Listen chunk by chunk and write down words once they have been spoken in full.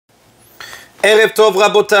Erev Tov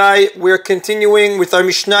Rabotai, we're continuing with our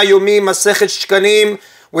Mishna Yomi, Masechet Shekalim.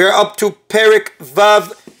 We're up to Perik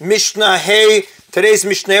Vav, Mishnah Hey. Today's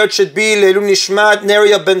Mishnayot should be Leilun Nishmat,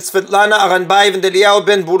 Neria ben Svetlana, Aranbayev and Eliyahu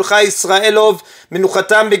ben Burcha Israelov,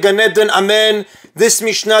 Menuchatam beGan Eden, Amen. This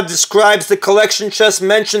Mishnah describes the collection chest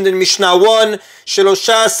mentioned in Mishnah 1.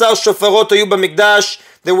 Shelosha Asar Shofarot Hayu b'Mikdash.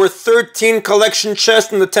 There were 13 collection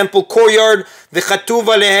chests in the temple courtyard. V'chatuv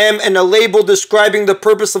alehem, and a label describing the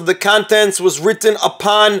purpose of the contents was written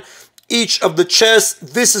upon each of the chests.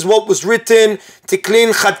 This is what was written: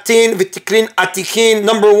 Tiklin Chatin v'Tiklin Atikin.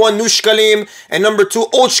 Number 1, New Shekalim, and number 2,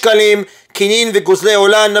 Old Shekalim. Kinin v'Gozlei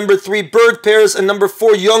Olah. Number 3, bird pairs, and number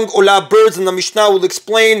 4, young Olah birds. And the Mishnah will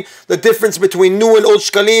explain the difference between new and old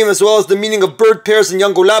Shekalim, as well as the meaning of bird pairs and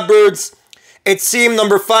young Olah birds. Etzim,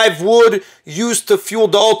 number 5, wood used to fuel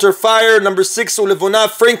the altar fire. Number 6, ulevona,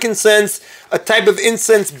 frankincense, a type of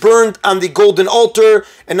incense burned on the golden altar.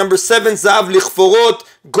 And number 7, zav lichforot,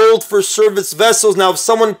 gold for service vessels. Now, if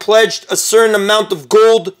someone pledged a certain amount of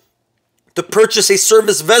gold to purchase a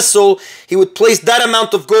service vessel, he would place that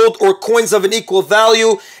amount of gold or coins of an equal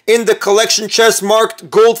value in the collection chest marked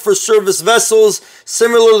gold for service vessels.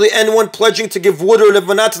 Similarly, anyone pledging to give wood or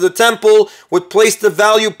levanat to the temple would place the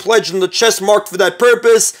value pledged in the chest marked for that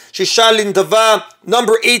purpose. Shishalin dava,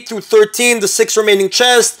 number 8 through 13, the 6 remaining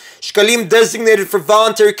chests, shkalim designated for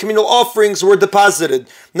voluntary communal offerings, were deposited.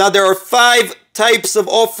 Now there are 5 types of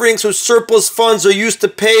offerings whose surplus funds are used to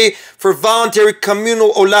pay for voluntary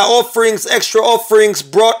communal olah offerings, extra offerings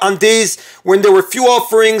brought on days when there were few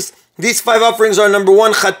offerings. These 5 offerings are: number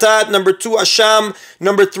 1, chatat; number 2, asham;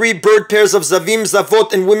 number 3, bird pairs of zavim,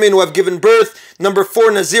 zavot, and women who have given birth; number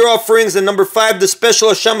 4, nazir offerings; and number 5, the special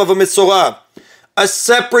asham of a metzorah. A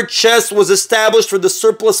separate chest was established for the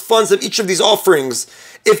surplus funds of each of these offerings.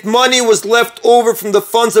 If money was left over from the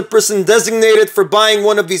funds a person designated for buying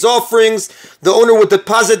one of these offerings, the owner would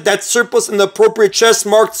deposit that surplus in the appropriate chest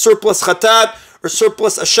marked surplus chatat or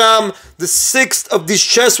surplus asham. The 6th of these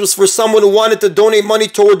chests was for someone who wanted to donate money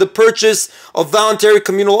toward the purchase of voluntary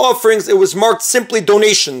communal offerings. It was marked simply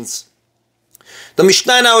donations. The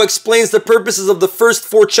Mishnah now explains the purposes of the first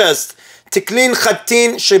 4 chests. Tiklin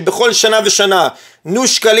chatin shebechol shana v'shana. New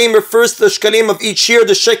shkalim refers to the shkalim of each year,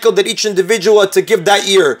 the shekel that each individual had to give that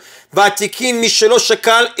year. Vatikin mishelo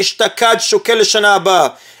shekal ishtakad shokel shana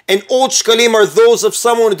haba. And old shkalim are those of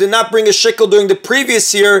someone who did not bring a shekel during the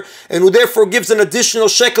previous year and who therefore gives an additional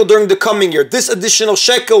shekel during the coming year. This additional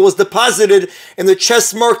shekel was deposited in the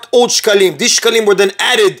chest marked old shkalim. These shkalim were then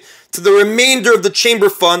added to the remainder of the chamber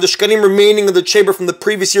fund, the shkalim remaining in the chamber from the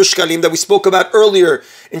previous year shkalim that we spoke about earlier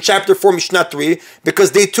in chapter 4, Mishnah 3,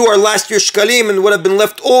 because they too are last year shkalim and would have been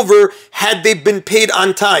left over had they been paid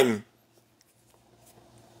on time.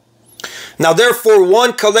 Now therefore,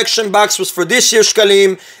 1 collection box was for this year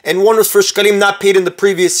shkalim and 1 was for shkalim not paid in the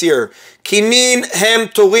previous year. Kinin hem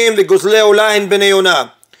torim v'gozlei olah hen bnei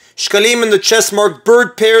yonah. Shkalim in the chest marked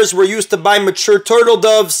bird pairs were used to buy mature turtle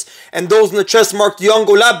doves, and those in the chest marked young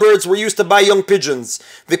olah birds were used to buy young pigeons.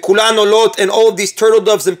 V'kulan olot, and all of these turtle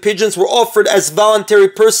doves and pigeons were offered as voluntary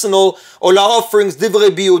personal olah offerings. Divrei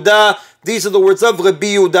Rabbi Yehuda. These are the words of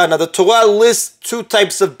Rabbi Yehuda. Now the Torah lists 2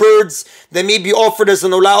 types of birds that may be offered as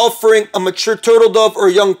an olah offering: a mature turtle dove or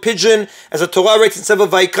a young pigeon. As the Torah writes in Sefer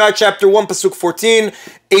Vayikra, chapter 1, pasuk 14,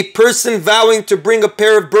 a person vowing to bring a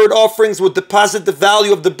pair of bird offerings would deposit the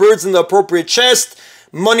value of the birds in the appropriate chest.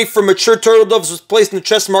 Money for mature turtle doves was placed in the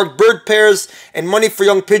chest marked bird pairs, and money for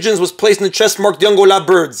young pigeons was placed in the chest marked young olah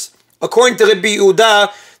birds. According to Rabbi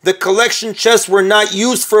Yehuda, the collection chests were not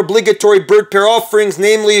used for obligatory bird pair offerings,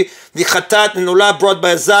 namely the chatat and olah brought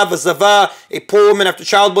by a zav, a zava, a poor woman after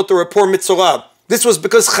childbirth, or a poor metzorah. This was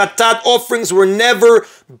because chatat offerings were never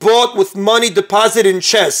bought with money deposited in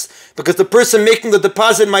chests, because the person making the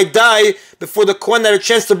deposit might die before the kohen had a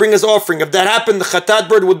chance to bring his offering. If that happened, the chatat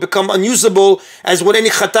bird would become unusable, as would any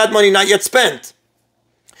chatat money not yet spent.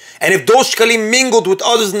 And if those shkalim mingled with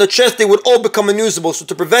others in the chest, they would all become unusable. So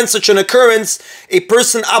to prevent such an occurrence, a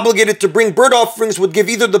person obligated to bring bird offerings would give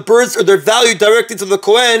either the birds or their value directly to the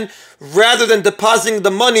Kohen, rather than depositing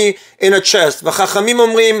the money in a chest. V'chachamim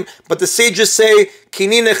omrim, but the sages say,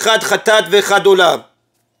 kinin echad chatat ve'echad olah.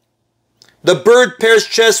 The bird pairs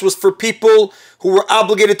chest was for people who were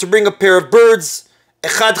obligated to bring a pair of birds.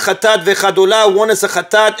 Echad chatat ve'echad olah, 1 is a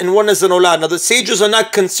chatat and 1 is an olah. Now the sages are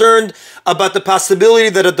not concerned about the possibility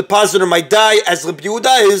that a depositor might die, as Rabbi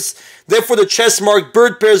Yehuda is. Therefore the chest marked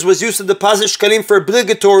bird pairs was used to deposit shkalim for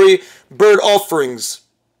obligatory bird offerings.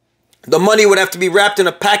 The money would have to be wrapped in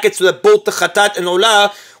a packet so that both the chatat and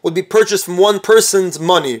olah would be purchased from one person's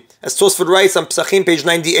money, as Tosfot writes on Psachim, page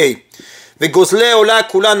 98. V'gozlei olah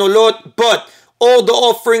kulan olot, but All the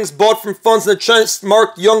offerings bought from funds in the chest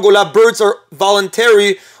marked young Olah birds are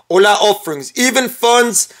voluntary Olah offerings. Even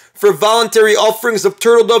funds for voluntary offerings of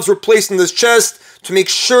turtle doves were placed in this chest to make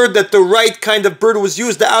sure that the right kind of bird was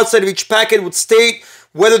used. The outside of each packet would state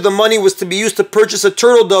whether the money was to be used to purchase a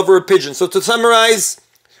turtle dove or a pigeon. So to summarize,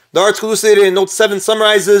 the article elucidated in note 7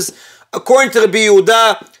 summarizes, according to Rabbi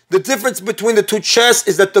Yehuda, the difference between the two chests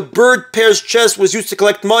is that the bird pair's chest was used to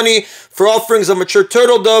collect money for offerings of mature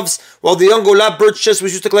turtle doves, while the young Olah bird's chest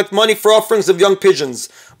was used to collect money for offerings of young pigeons.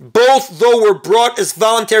 Both, though, were brought as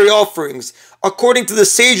voluntary offerings. According to the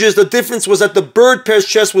sages, the difference was that the bird pair's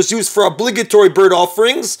chest was used for obligatory bird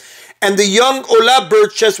offerings, and the young Olah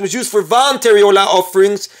bird chest was used for voluntary Olah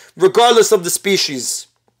offerings, regardless of the species.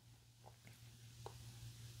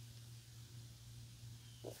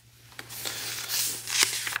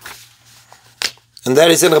 And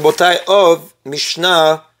that is in Rabotai of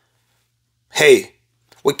Mishnah Hey.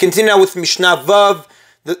 We continue now with Mishnah Vav.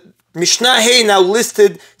 The Mishnah Hey now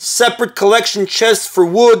listed separate collection chests for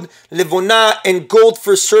wood, levona, and gold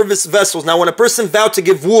for service vessels. Now when a person vowed to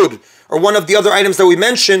give wood, or one of the other items that we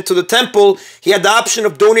mentioned, to the temple, he had the option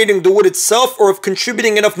of donating the wood itself or of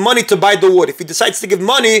contributing enough money to buy the wood. If he decides to give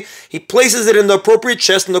money, he places it in the appropriate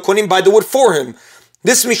chest and the Kohanim buy the wood for him.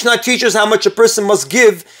 This Mishnah teaches how much a person must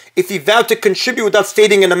give if he vowed to contribute without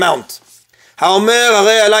stating an amount.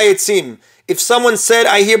 If someone said,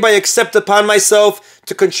 I hereby accept upon myself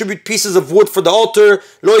to contribute pieces of wood for the altar,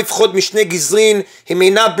 he may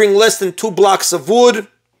not bring less than 2 blocks of wood.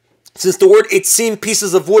 Since the word etzim,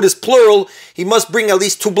 pieces of wood, is plural, he must bring at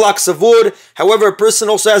least 2 blocks of wood. However, a person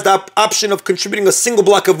also has the option of contributing a single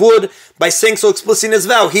block of wood by saying so explicitly in his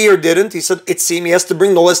vow. He here didn't. He said etzim, he has to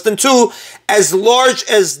bring no less than 2, as large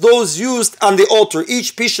as those used on the altar.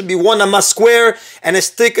 Each piece should be 1 amma square, and as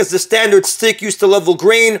thick as the standard stick used to level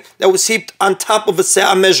grain that was heaped on top of a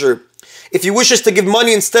se'ah measure. If he wishes to give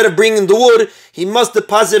money instead of bringing the wood, he must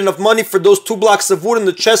deposit enough money for those 2 blocks of wood in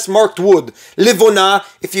the chest marked wood. Livona,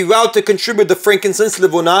 if he vowed to contribute the frankincense,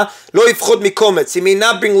 livona, lo yifchot mikometz. He may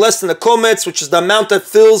not bring less than a kometz, which is the amount that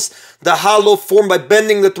fills the hollow formed by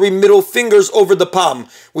bending the 3 middle fingers over the palm,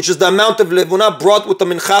 which is the amount of livona brought with the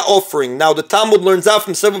mincha offering. Now the Talmud learns out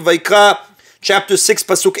from Sefer Vayikra, Chapter 6,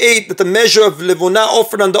 Pasuk 8, that the measure of levona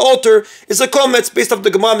offered on the altar is a kometz, based off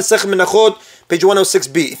the Gemara Masechet Menachot, page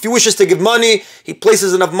 106b. If he wishes to give money, he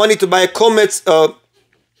places enough money to buy a kometz,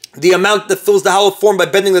 the amount that fills the hollow form by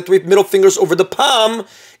bending the 3 middle fingers over the palm,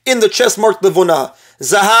 in the chest marked levona.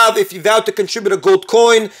 Zahav, if he vowed to contribute a gold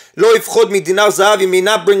coin, lo yifchod mi dinar zahav, he may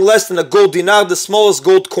not bring less than a gold dinar, the smallest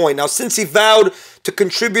gold coin. Now, since he vowed to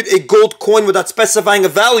contribute a gold coin without specifying a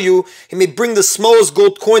value, he may bring the smallest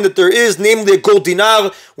gold coin that there is, namely a gold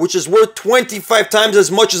dinar, which is worth 25 times as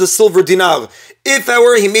much as a silver dinar. If,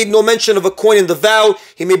 however, he made no mention of a coin in the vow,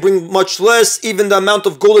 he may bring much less, even the amount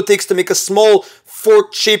of gold it takes to make a small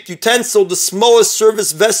fork-shaped utensil. The smallest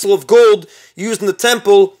service vessel of gold used in the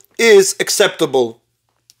temple is acceptable.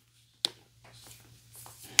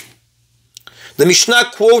 The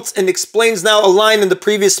Mishnah quotes and explains now a line in the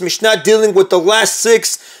previous Mishnah dealing with the last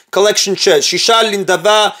 6 collection chests. Shekalim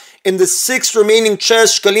dava, in the 6 remaining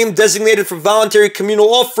chests, Shekalim designated for voluntary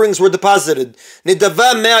communal offerings were deposited.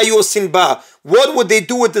 Nedava me'ayu osin ba. What would they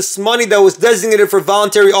do with this money that was designated for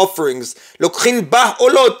voluntary offerings? Lokhin bah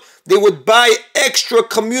olot. They would buy extra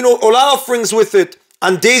communal olah offerings with it.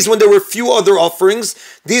 On days when there were few other offerings,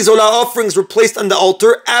 these olah offerings were placed on the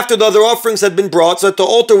altar after the other offerings had been brought, so that the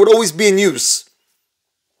altar would always be in use.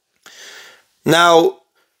 Now,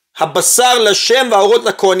 habasar l'Hashem va'orot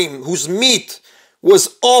l'kohanim, whose meat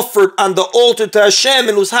was offered on the altar to Hashem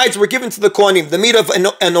and whose hides were given to the Kohanim. The meat of any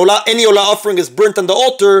olah offering is burnt on the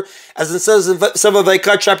altar, as it says in Sefer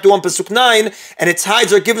Vayikra chapter 1 pasuk 9, and its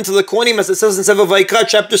hides are given to the Kohanim, as it says in Sefer Vayikra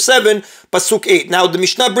chapter 7 pasuk 8. Now the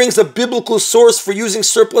Mishnah brings a biblical source for using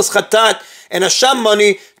surplus chatat and Hasham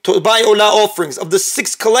money to buy olah offerings. Of the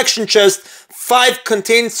 6 collection chests, 5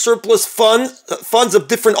 contain surplus funds of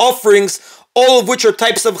different offerings, all of which are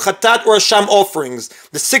types of chatat or Hasham offerings.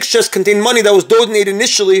 The 6 chests contain money that was donated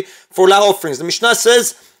initially for olah offerings. The Mishnah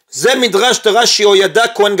says, Zeh midrash darash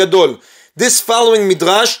Yehoyada kohen gadol. This following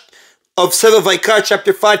midrash of Sefer Vayikra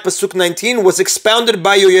chapter 5 pasuk 19 was expounded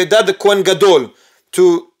by Yehoyada the kohen gadol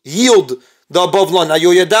to yield the above law. Now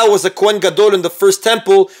Yehoyada was a kohen gadol in the first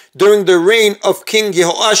temple during the reign of King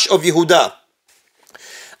Yehoash of Yehuda.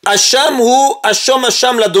 Hasham hu ashom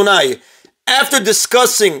Hasham ladonai. After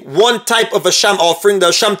discussing one type of Hasham offering, the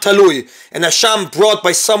Hasham talui, and Hasham brought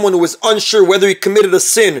by someone who is unsure whether he committed a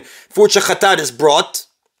sin for which a chatat is brought,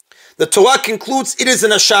 the Torah concludes it is an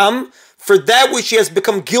Hasham. For that which he has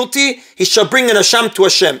become guilty, he shall bring an Hasham to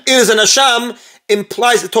Hashem. It is an Hasham,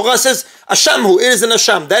 implies, the Torah says, Ashamhu, it is an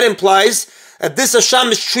Asham. That implies that this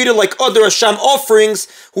Asham is treated like other Asham offerings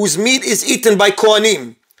whose meat is eaten by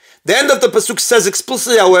Kohanim. The end of the Pasuk says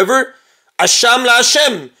explicitly, however, Asham la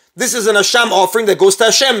Hashem. This is an Asham offering that goes to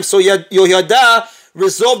Hashem. So Yoyada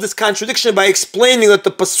resolved this contradiction by explaining that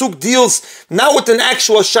the Pasuk deals not with an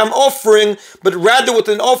actual Asham offering, but rather with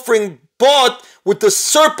an offering bought with the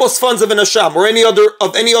surplus funds of an Asham or any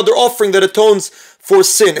other offering that atones for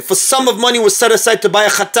sin. If a sum of money was set aside to buy a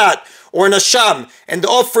Chatat or an Asham, and the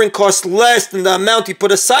offering cost less than the amount he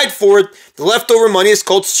put aside for it, the leftover money is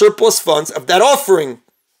called surplus funds of that offering.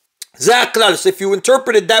 So if you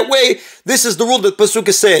interpret it that way, this is the rule that Pasuk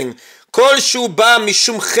is saying. Kol shu ba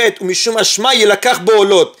mishum chet umishum ashma yilakach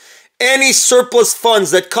bo'olot. Any surplus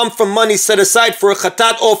funds that come from money set aside for a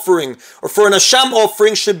chatat offering or for an asham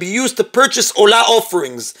offering should be used to purchase olah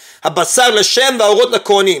offerings. Habasar l'Hashem va'orot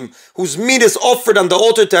l'kohanim, whose meat is offered on the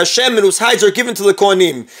altar to Hashem and whose hides are given to the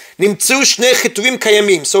kohanim. Nimtzu shnei chituvim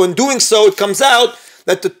kayamim. So in doing so, it comes out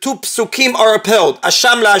that the two psukim are upheld.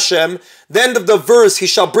 Asham la Hashem. The end of the verse, he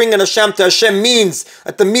shall bring an asham to Hashem, means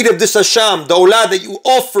that the meat of this asham, the olah that you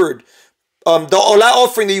offered, the olah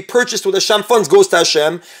offering that you purchased with Asham funds goes to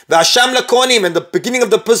Hashem. The Asham la Kohanim, and the beginning of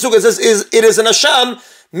the pasuk it says it is an Asham,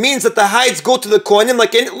 means that the hides go to the Kohanim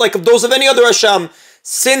like of those of any other Asham.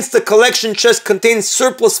 Since the collection chest contains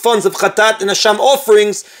surplus funds of Chatat and Asham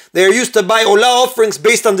offerings, they are used to buy olah offerings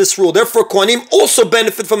based on this rule. Therefore, Kohanim also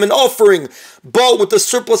benefit from an offering bought with the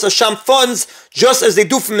surplus Asham funds, just as they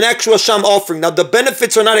do from an actual Asham offering. Now, the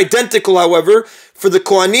benefits are not identical, however, for the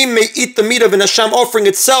Kohanim may eat the meat of an Asham offering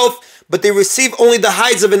itself, but they receive only the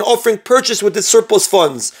hides of an offering purchased with its surplus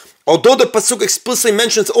funds. Although the pasuk explicitly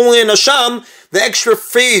mentions only an asham, the extra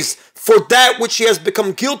phrase for that which he has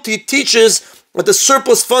become guilty teaches that the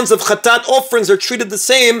surplus funds of chatat offerings are treated the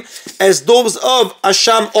same as those of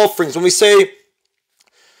asham offerings. When we say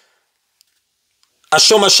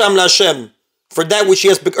asham la Hashem, for that which he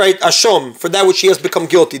has for that which he has become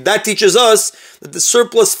guilty. That teaches us that the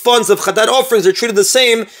surplus funds of Chatat offerings are treated the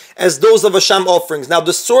same as those of Asham offerings. Now,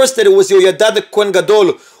 the source that it was Yoyada the Kohen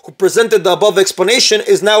Gadol who presented the above explanation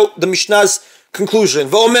is now the Mishnah's conclusion.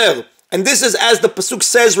 V'omer, and this is as the pasuk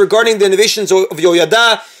says regarding the innovations of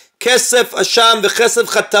Yoyada, Kesef Asham v'Chesef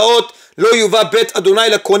Chataot lo yuva bet Adonai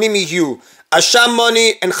lakonim yihu. Asham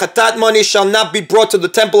money and Chatat money shall not be brought to the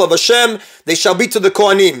temple of Hashem; they shall be to the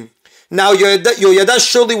Kohanim. Now, Yoyada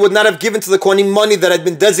surely would not have given to the Kohanim money that had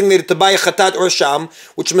been designated to buy a Chatat or a Sham,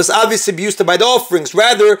 which must obviously be used to buy the offerings.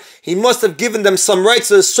 Rather, he must have given them some rights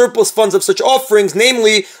to the surplus funds of such offerings,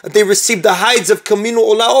 namely, that they received the hides of communal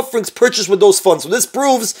olah offerings purchased with those funds. So this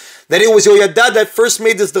proves that it was Yoyada that first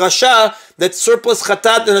made this drasha, that surplus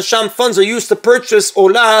Chatat and Sham funds are used to purchase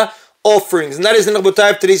olah offerings. And that is the Rabotai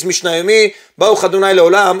of today's Mishna Yomi. Baruch Adonai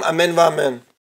Leolam. Amen v'amen.